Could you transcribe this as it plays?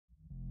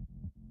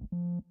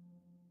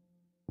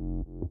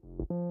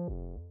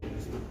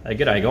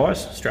G'day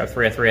guys,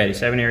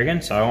 Strav30387 here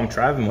again. So I'm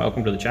Trav and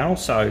welcome to the channel.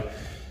 So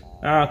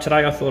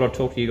today I thought I'd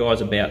talk to you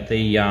guys about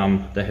the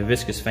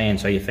hibiscus fan,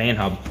 so your fan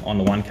hub on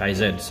the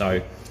 1KZ. So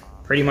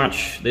pretty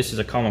much this is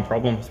a common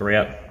problem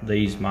throughout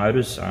these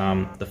motors.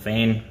 The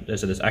fan,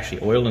 there's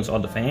actually oil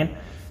inside the fan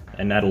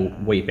and that'll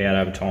weep out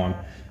over time.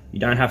 You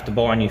don't have to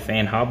buy a new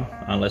fan hub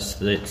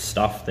unless it's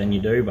stuff, then you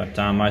do, but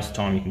most of the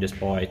time you can just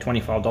buy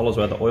 $25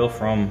 worth of oil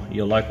from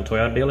your local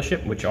Toyota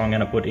dealership, which I'm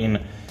going to put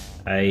in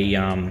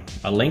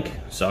a link,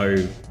 so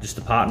just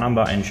the part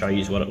number and show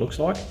you what it looks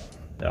like.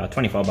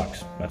 25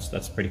 bucks,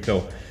 that's pretty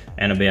cool,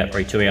 and about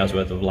probably 2 hours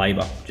worth of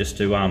labor just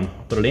to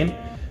put it in.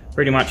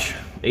 Pretty much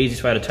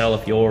easiest way to tell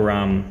if your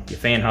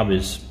fan hub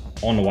is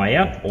on the way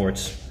out or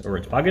it's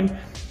bugging.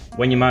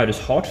 When your motor's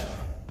hot,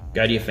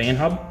 go to your fan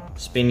hub,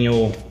 spin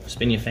your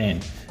fan.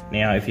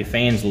 Now if your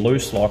fan's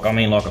loose, like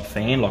a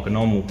fan, like a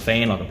normal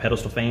fan, like a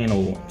pedestal fan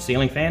or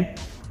ceiling fan,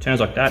 turns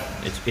like that,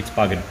 it's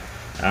bugging.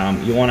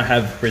 You want to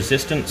have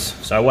resistance,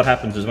 so what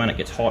happens is when it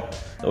gets hot,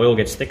 the oil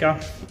gets thicker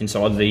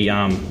inside the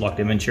like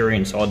the venturi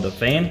inside the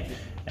fan,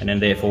 and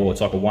then therefore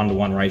it's like a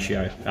 1-to-1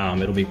 ratio.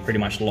 It'll be pretty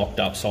much locked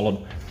up solid.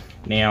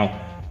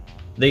 Now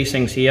these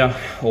things here,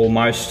 or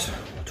most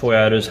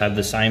Toyotas have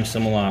the same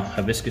similar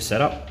hibiscus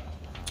setup.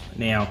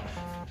 Now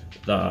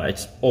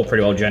it's all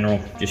pretty well general,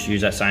 just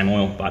use that same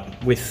oil,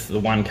 but with the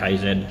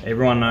 1KZ,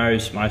 everyone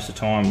knows most of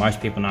the time,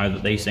 most people know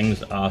that these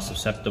things are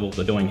susceptible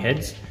to doing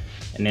heads.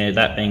 And now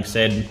that being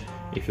said,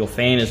 if your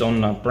fan is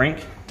on the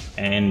brink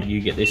and you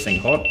get this thing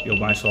hot, you'll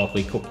most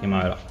likely cook your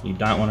motor. You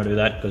don't want to do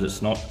that because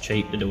it's not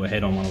cheap to do a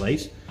head on one of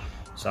these.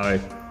 So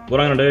what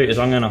I'm going to do is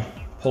I'm going to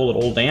pull it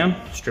all down,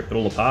 strip it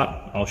all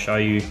apart. I'll show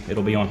you,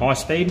 it'll be on high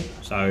speed,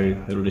 so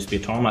it'll just be a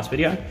time-lapse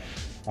video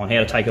on how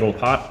to take it all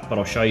apart, but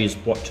I'll show you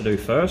what to do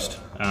first,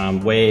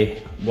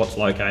 what's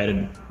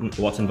located,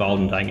 what's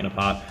involved in taking it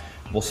apart.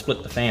 We'll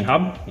split the fan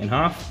hub in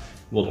half,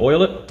 we'll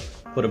oil it,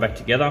 put it back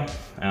together,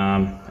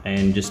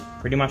 and just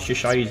pretty much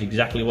just show you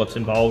exactly what's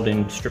involved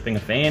in stripping a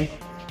fan.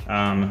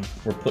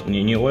 We're putting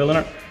your new oil in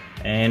it,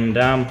 and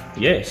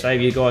yeah, save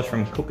you guys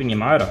from cooking your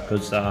motor,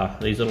 because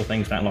these little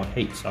things don't like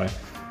heat. So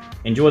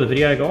enjoy the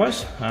video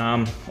guys.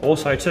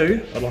 Also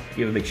too, I'd like to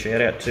give a big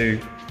shout out to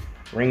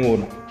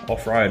Ringwood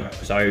Off-Road.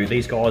 So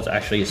these guys are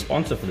actually a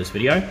sponsor for this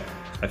video.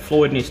 So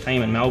Floyd and his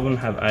team in Melbourne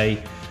have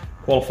a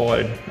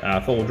qualified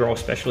four-wheel drive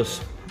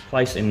specialist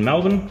place in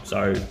Melbourne,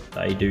 so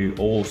they do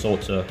all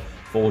sorts of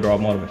four-wheel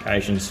drive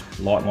modifications,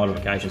 light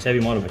modifications, heavy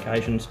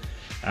modifications.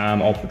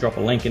 I'll drop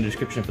a link in the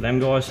description for them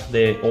guys.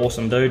 They're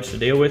awesome dudes to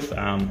deal with.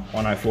 I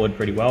know Floyd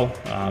pretty well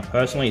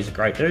personally, he's a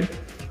great dude.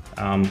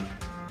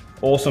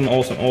 Awesome.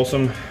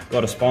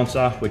 Got a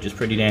sponsor, which is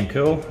pretty damn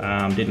cool.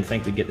 Didn't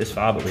think we'd get this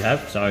far, but we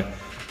have, so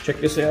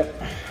check this out.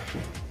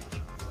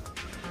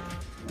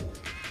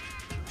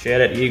 Shout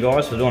out to you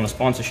guys for doing a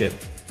sponsorship.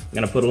 I'm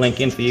going to put a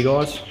link in for you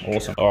guys.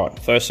 Awesome. Alright,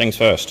 first things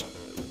first.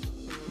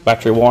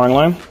 Battery wiring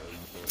loom.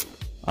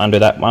 Undo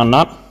that one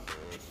nut.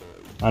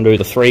 Undo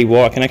the 3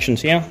 wire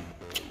connections here.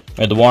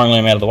 Move the wiring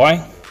loom out of the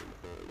way.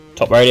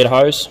 Top radiator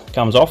hose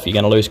comes off. You're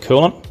going to lose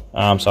coolant.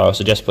 So I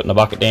suggest putting a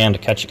bucket down to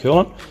catch your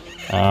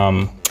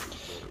coolant.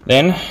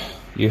 Then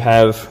you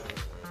have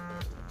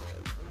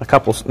a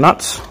couple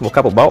nuts, well, a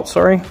couple bolts,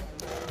 sorry.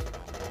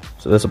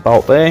 So there's a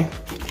bolt there.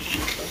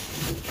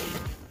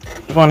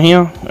 There's one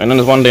here, and then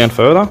there's one down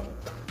further.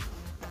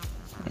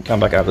 Come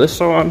back over this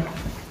side,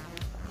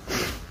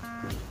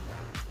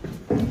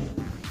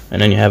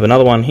 and then you have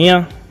another one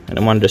here and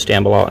then one just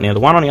down below it. Now the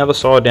one on the other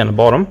side down the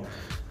bottom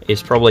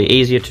is probably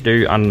easier to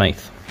do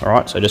underneath.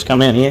 Alright, so just come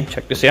down here,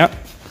 check this out,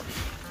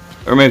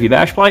 remove your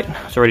bash plate,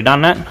 it's already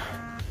done that,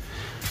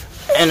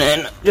 and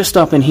then just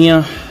up in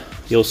here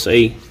you'll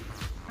see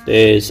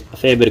there's a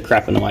fair bit of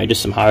crap in the way,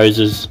 just some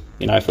hoses,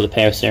 you know, for the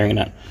power steering and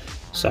that.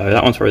 So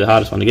that one's probably the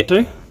hardest one to get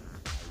to.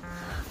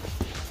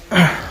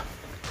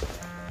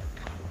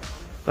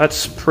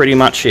 That's pretty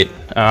much it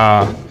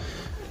for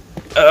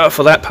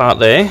that part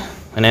there.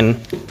 And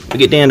then we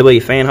get down to where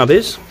your fan hub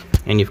is,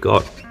 and you've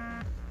got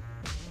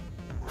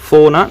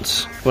 4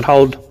 nuts would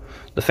hold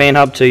the fan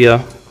hub to your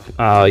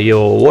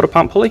water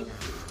pump pulley.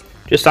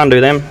 Just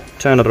undo them,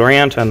 turn it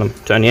around, turn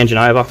the engine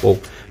over, or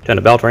turn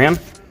the belt around.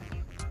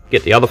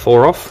 Get the other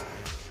 4 off,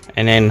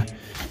 and then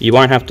you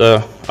won't have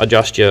to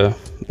adjust your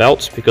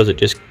belts because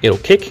it'll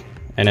kick,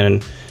 and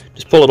then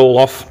just pull it all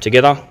off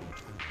together.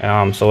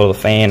 Sort of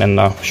the fan and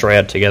the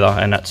shroud together,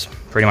 and that's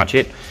pretty much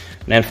it.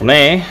 And then from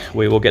there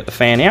we will get the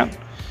fan out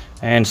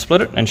and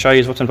split it and show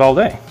you what's involved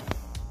there.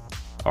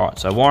 Alright,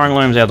 so wiring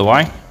loom's out of the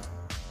way.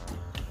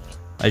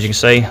 As you can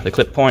see, the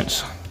clip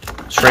points,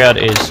 shroud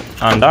is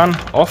undone,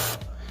 off.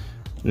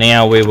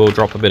 Now we will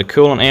drop a bit of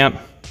coolant out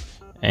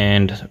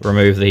and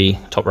remove the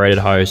top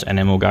radiator hose, and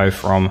then we'll go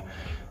from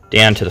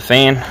down to the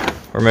fan,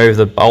 remove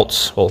the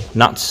bolts or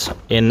nuts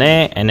in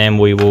there, and then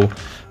we will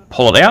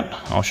pull it out.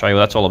 I'll show you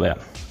what that's all about.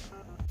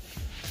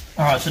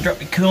 Alright, so drop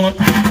your coolant,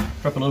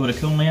 drop a little bit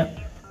of coolant out.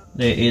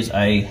 There is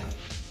a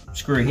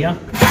screw here,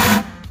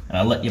 and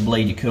I'll let you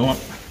bleed your coolant.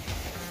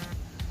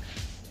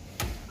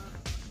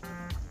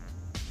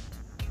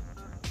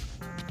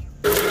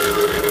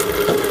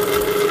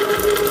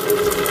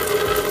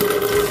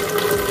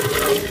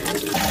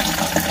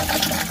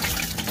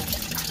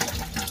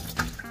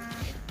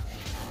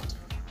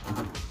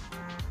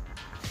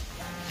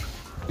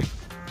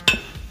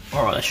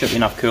 Alright, there should be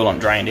enough coolant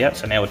drained out,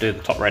 so now we'll do the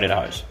top rated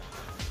hose.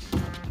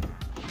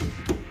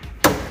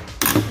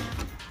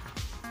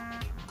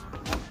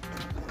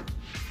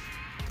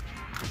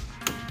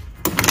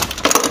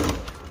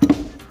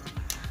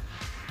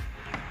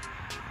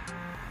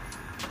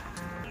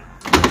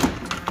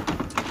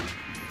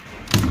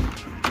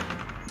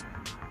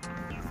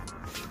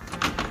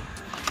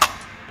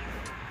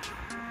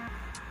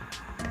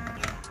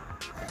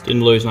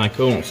 Didn't lose no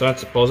coolant, so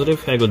that's a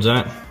positive. How good's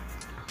that?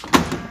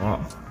 Right.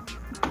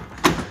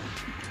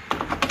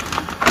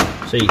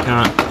 So you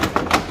can't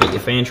get your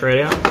fan shroud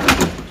out,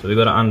 so we've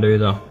got to undo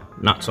the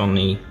nuts on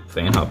the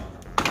fan hub.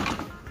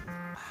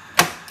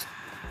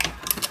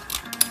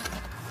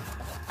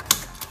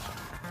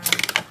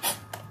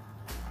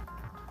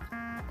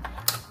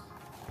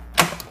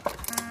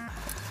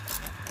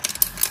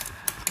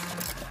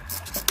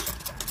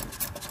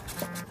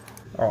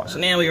 Alright, so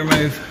now we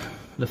remove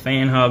the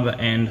fan hub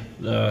and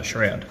the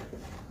shroud.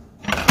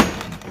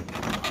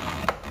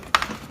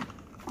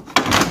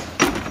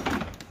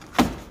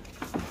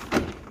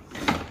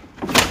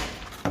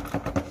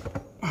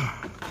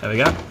 There we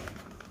go.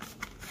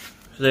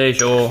 So there's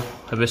your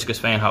hibiscus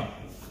fan hub.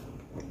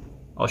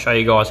 I'll show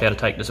you guys how to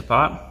take this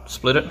apart,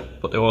 split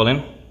it, put the oil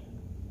in.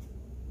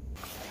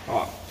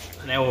 Alright,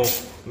 so now we'll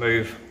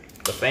move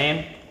the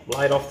fan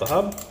blade off the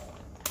hub.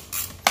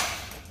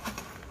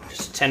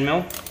 Just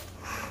 10mm.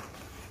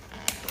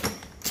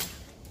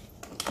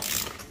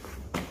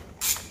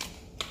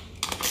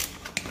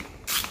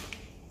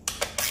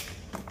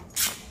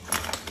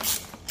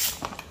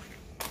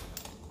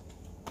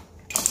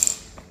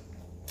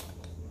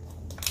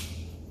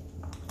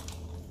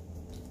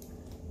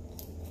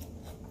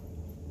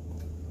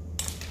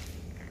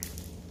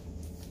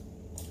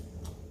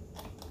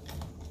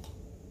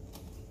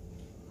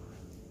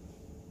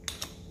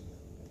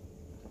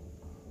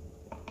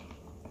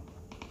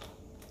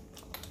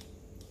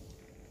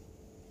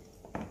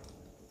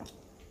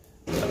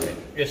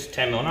 Just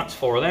 10mm nuts,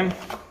 4 of them.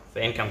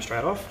 Fan comes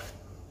straight off.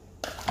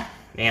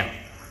 Now,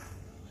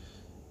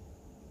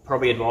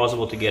 probably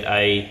advisable to get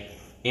a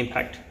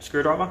impact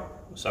screwdriver.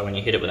 So when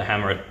you hit it with a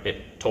hammer,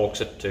 it torques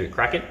it to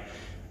crack it.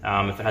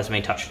 If it hasn't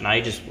been touched in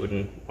ages,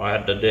 I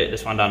had to do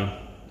this one done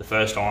the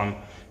first time.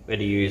 We had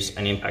to use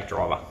an impact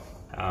driver.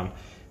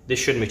 This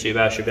shouldn't be too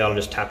bad. I should be able to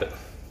just tap it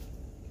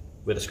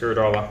with a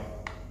screwdriver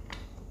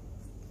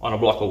on a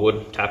block of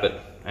wood, tap it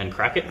and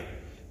crack it.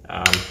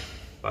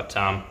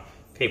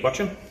 Keep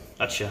watching.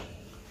 That's your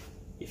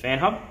fan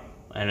hub,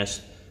 and it's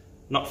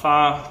not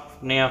far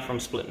now from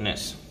splitting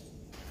this.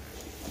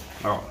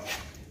 Alright.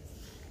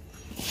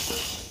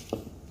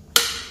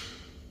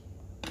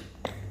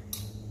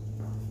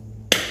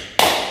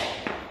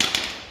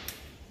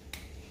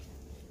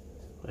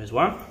 There's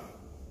one.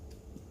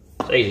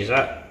 It's easy as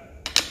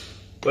that.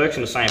 Works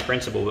in the same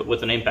principle, but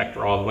with an impact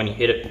driver, when you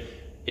hit it,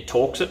 it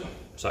torques it,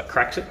 so it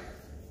cracks it.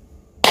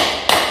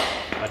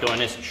 By doing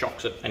this, it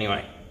shocks it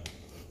anyway.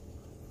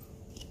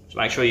 So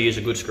make sure you use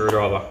a good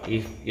screwdriver.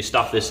 You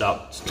stuff this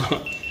up,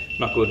 it's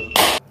not good.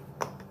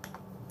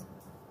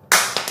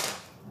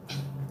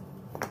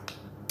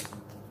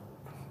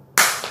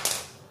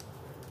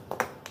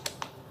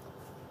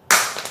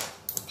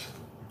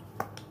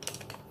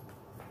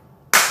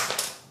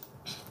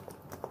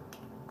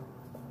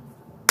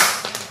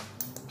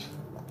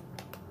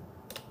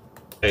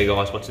 Show you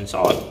guys what's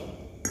inside.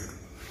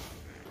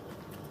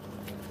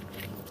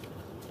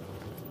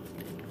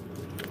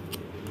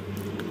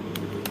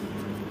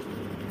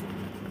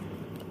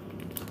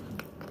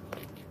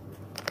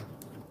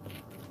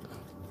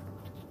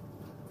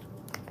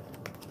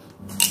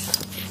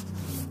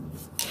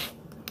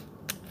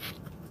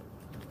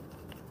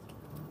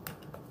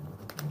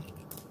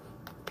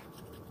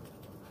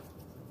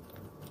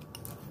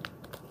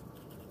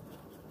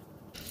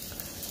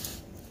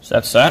 So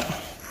that's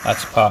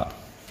that's apart.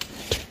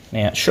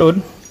 Now it should,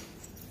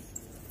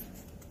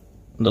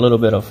 with a little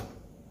bit of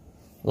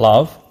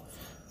love,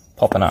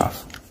 pop in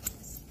half.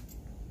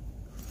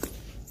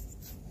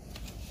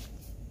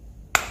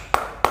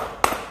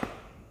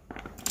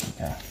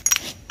 Okay.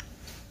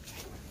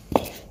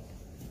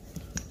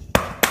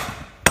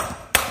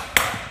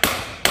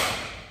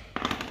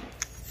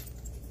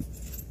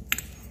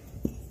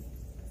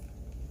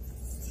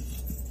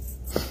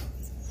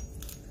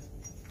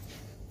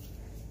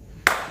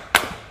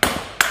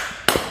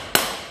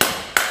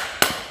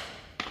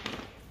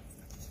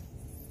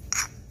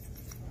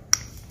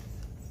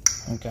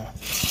 Okay,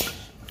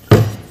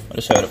 I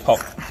just heard it pop.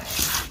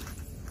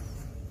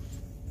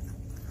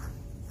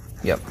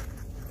 Yep,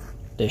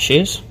 there she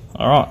is.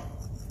 Alright.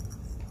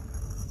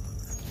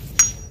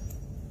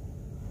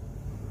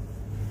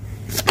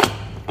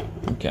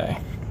 Okay,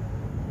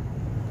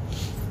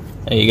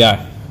 there you go.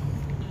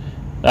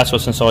 That's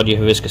what's inside your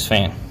hibiscus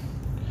fan.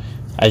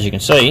 As you can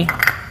see,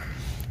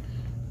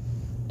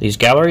 these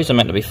galleries are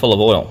meant to be full of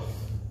oil.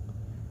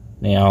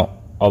 Now,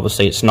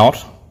 obviously it's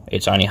not.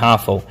 It's only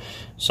half full.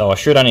 So I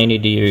should only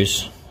need to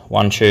use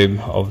 1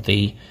 tube of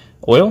the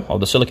oil, of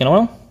the silicone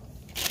oil,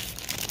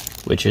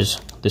 which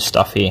is this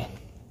stuff here.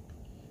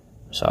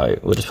 So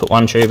we'll just put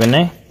one tube in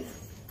there,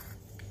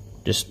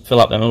 just fill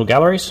up them little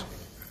galleries,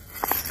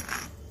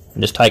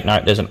 and just take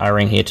note there's an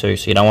O-ring here too,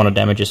 so you don't want to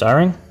damage this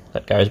O-ring.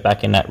 That goes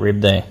back in that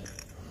rib there.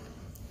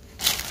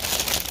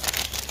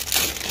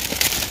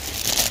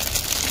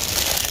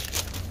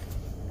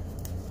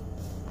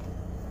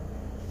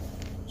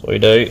 So all you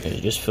do is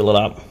just fill it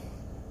up.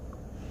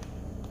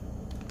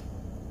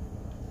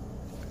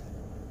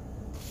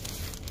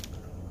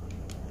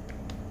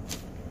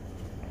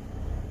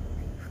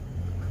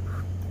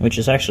 Which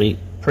is actually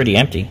pretty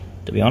empty,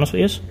 to be honest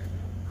with you.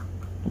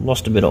 I've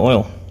lost a bit of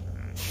oil.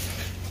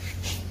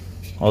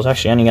 I was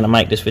actually only going to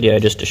make this video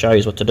just to show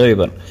you what to do,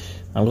 but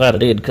I'm glad I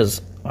did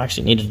because I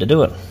actually needed to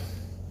do it.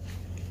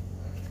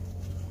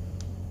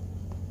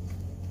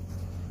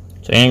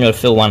 So you're only going to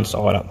fill one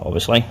side up,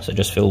 obviously, so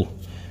just fill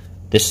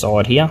this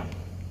side here.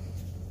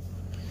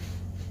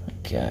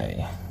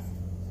 Okay.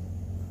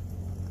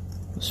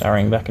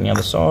 O-ring back on the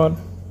other side.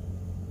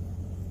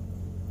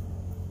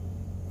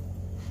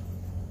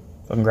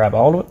 If I can grab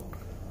hold of it.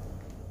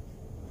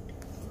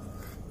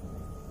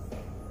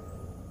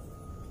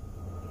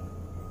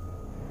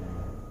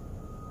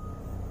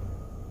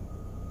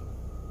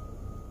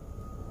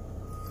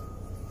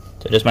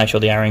 So just make sure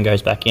the O-ring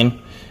goes back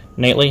in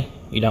neatly.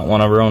 You don't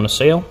want to ruin the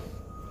seal.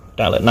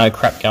 Don't let no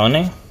crap go in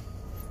there.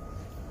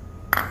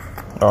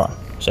 Alright,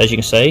 so as you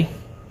can see,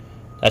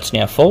 that's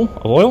now full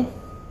of oil.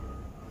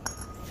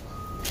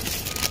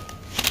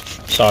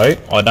 So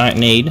I don't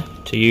need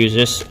to use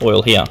this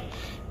oil here.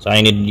 So I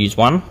only need to use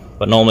one,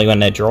 but normally when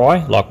they're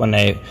dry, like when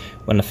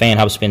the fan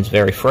hub spins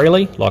very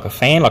freely, like a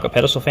fan, like a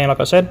pedestal fan, like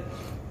I said,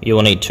 you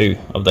will need two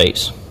of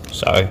these.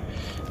 So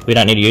we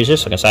don't need to use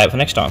this. I can save it for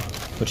next time,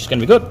 which is going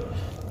to be good.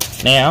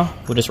 Now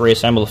we'll just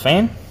reassemble the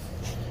fan,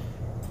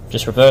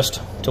 just reversed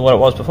to what it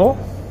was before.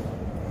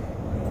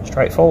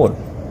 Straightforward.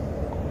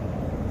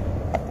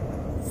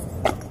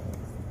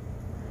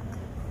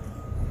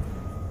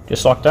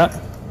 Just like that.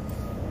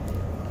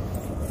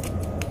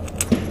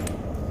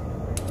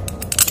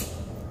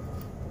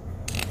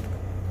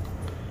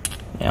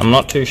 Now I'm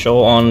not too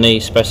sure on the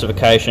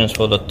specifications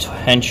for the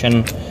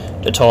tension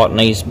to tighten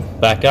these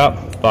back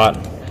up, but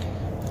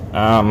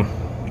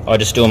I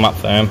just do them up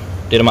firm.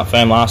 Did them up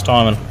firm last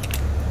time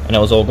and it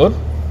was all good.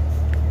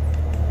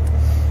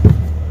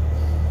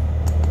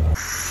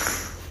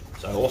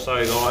 So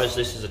also guys,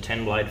 this is a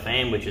 10 blade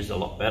fan, which is a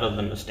lot better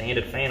than the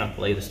standard fan. I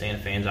believe the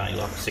standard fan's only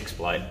like a 6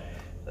 blade.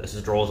 This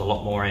draws a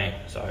lot more air,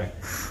 so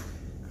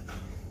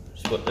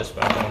just put this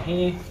back on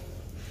here,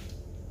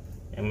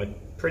 and we're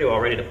pretty well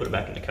ready to put it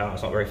back in the car.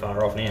 It's not very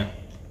far off now.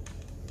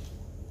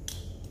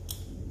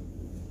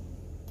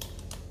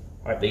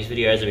 Hope these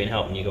videos have been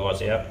helping you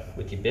guys out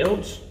with your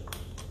builds.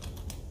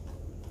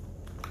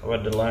 I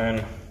had to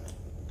learn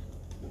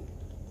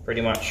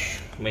pretty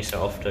much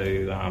myself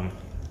to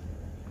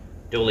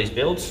do all these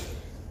builds.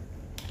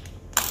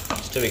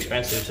 It's too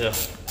expensive to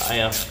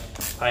pay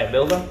a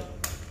builder.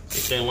 You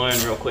soon learn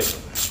real quick.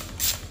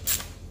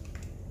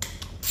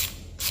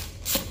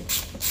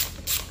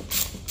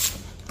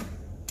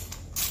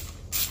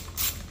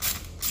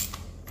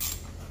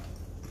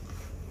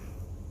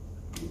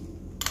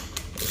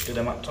 Just do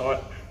them up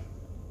tight.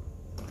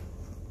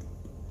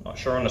 Not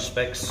sure on the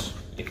specs.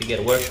 If you get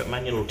a workshop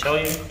manual, it'll tell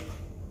you.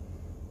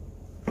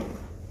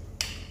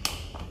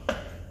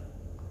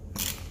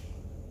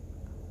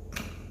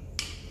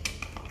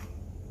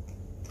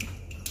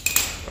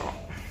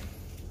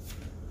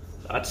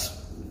 That's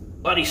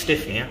bloody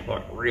stiff now,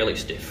 like really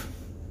stiff.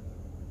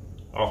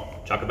 Oh,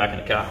 chuck it back in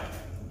the car.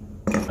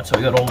 So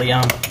we got all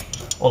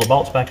the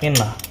bolts back in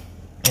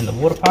the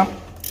water pump.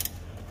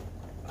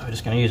 So we're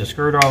just going to use a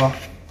screwdriver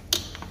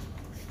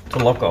to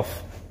lock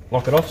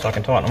it off so I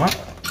can tighten them up.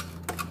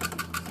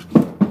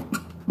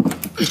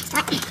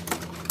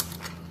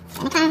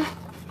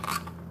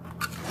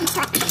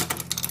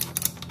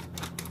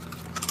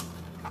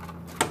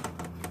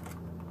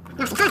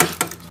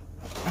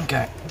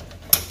 Okay,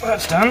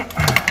 that's done.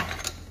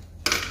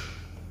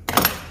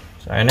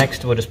 So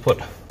next we'll just put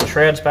the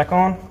shrouds back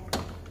on,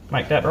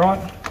 make that right,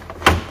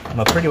 and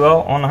we're pretty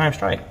well on the home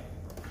straight.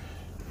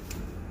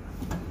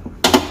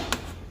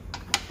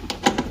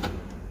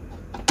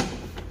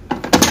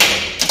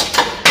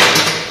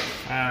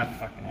 Ah,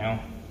 fucking hell.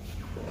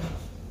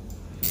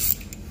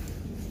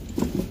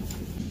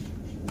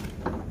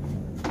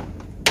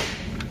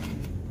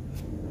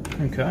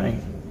 Okay.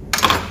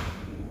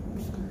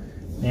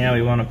 Now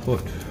we want to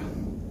put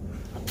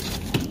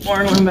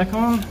wiring back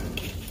on.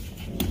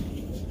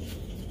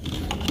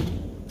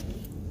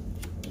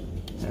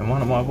 And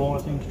one of my wire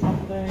things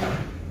dropped there.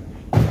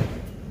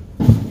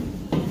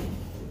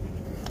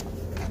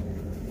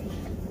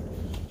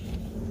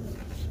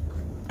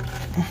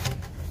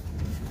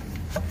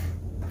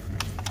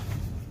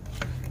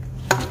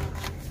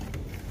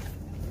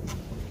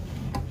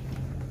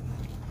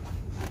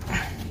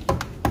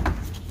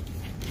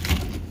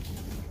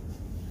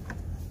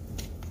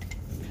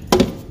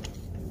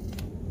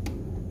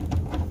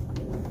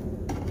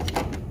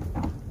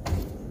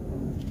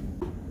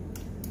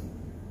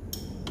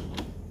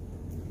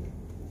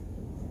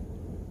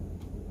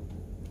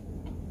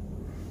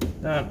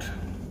 that.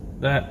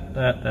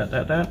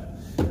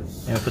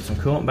 And we'll put some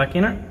coolant back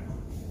in it.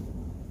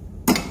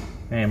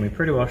 And we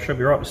pretty well should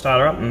be right to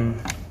start her up and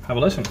have a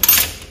listen.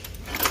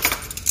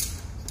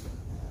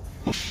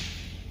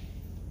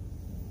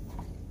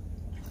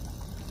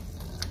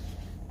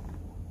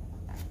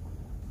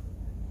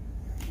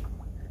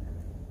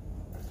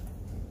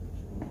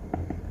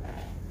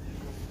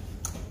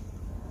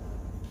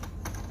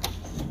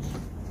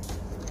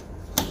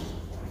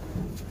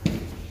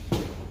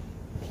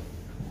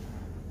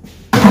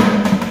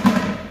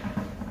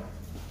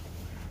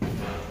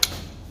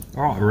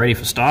 Alright, we're ready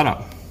for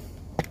startup.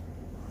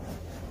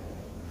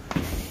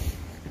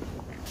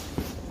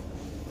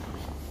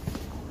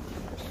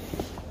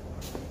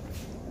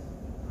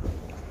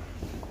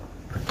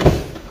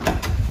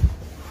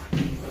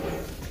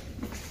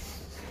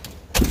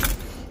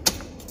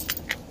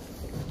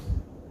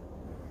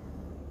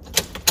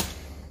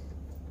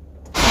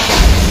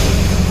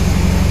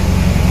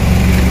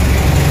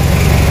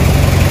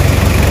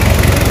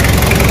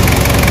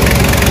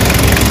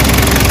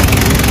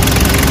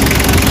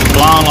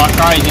 Blowing like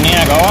crazy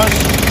now, guys.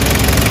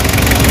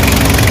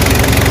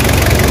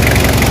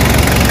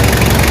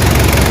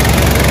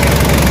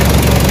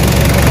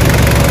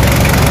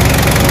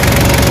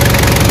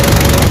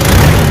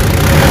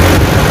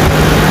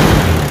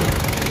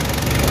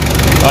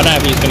 I don't know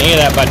if you can hear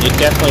that, but it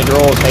definitely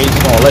draws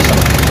heaps more. Listen.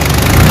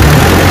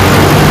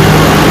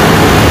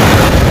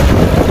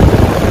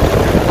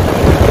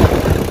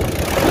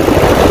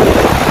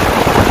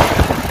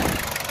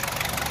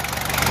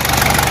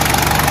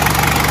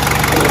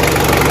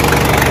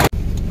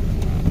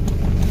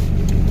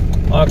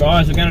 Alright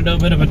guys, we're going to do a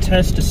bit of a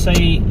test to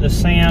see the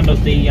sound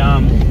of the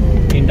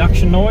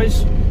induction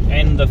noise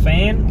and the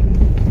fan.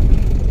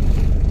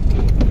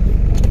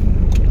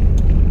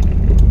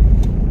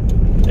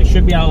 They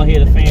should be able to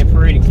hear the fan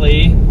pretty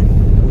clear.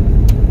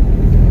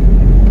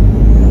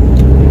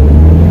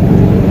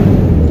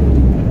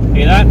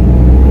 Hear that?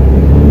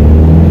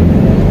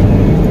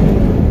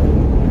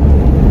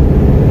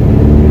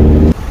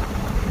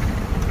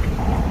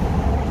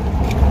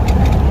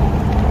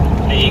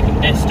 You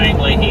can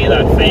distinctly hear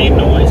that fan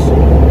noise.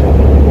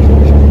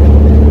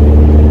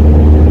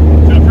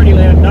 Got a pretty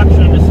loud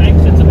induction in this thing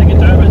since the bigger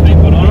turbo's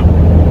been put on it.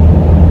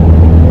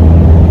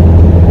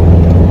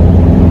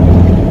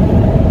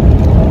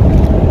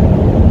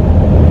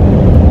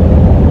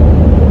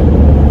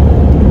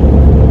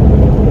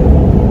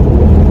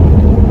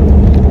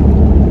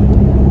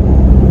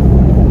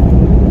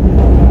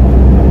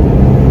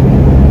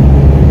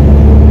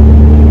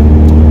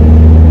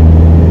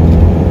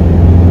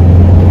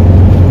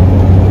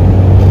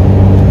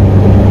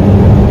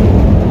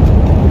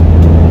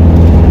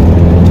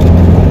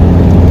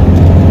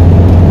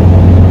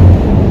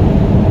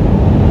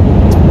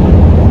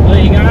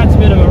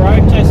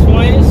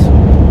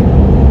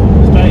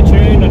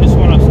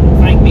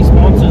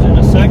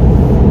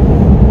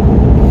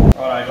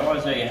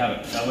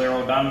 So we're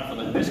all done for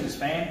the hibiscus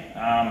fan.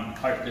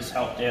 Hope this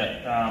helped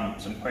out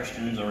some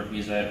questions, or if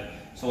you're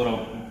sort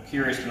of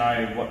curious to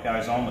know what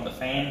goes on with the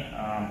fan.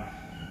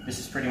 This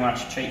is pretty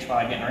much a cheap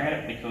way of getting around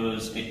it,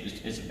 because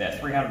it's about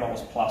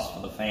 $300 plus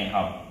for the fan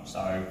hub.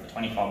 So for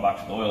 25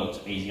 bucks for the oil, it's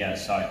easy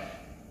as. So I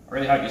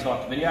really hope you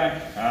liked the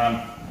video.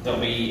 There'll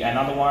be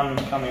another one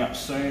coming up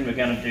soon. We're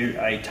going to do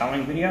a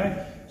towing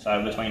video.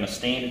 So between a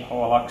standard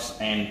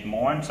Hilux and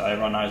mine, so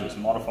everyone knows it's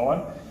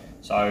modified.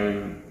 So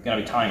we're going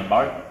to be towing a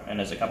boat, and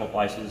there's a couple of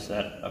places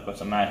that I've got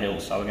some mad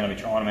hills, so we're going to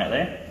be trying them out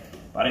there.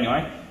 But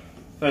anyway,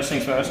 first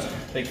things first,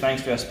 big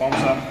thanks to our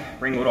sponsor,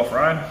 Ringwood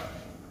Off-Road.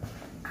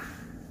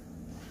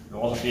 If it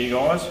wasn't for you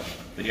guys,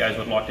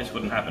 videos like this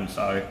wouldn't happen.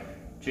 So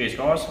cheers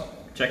guys,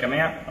 check them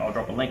out. I'll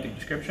drop a link in the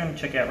description.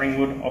 Check out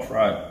Ringwood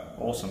Off-Road.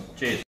 Awesome,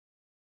 cheers.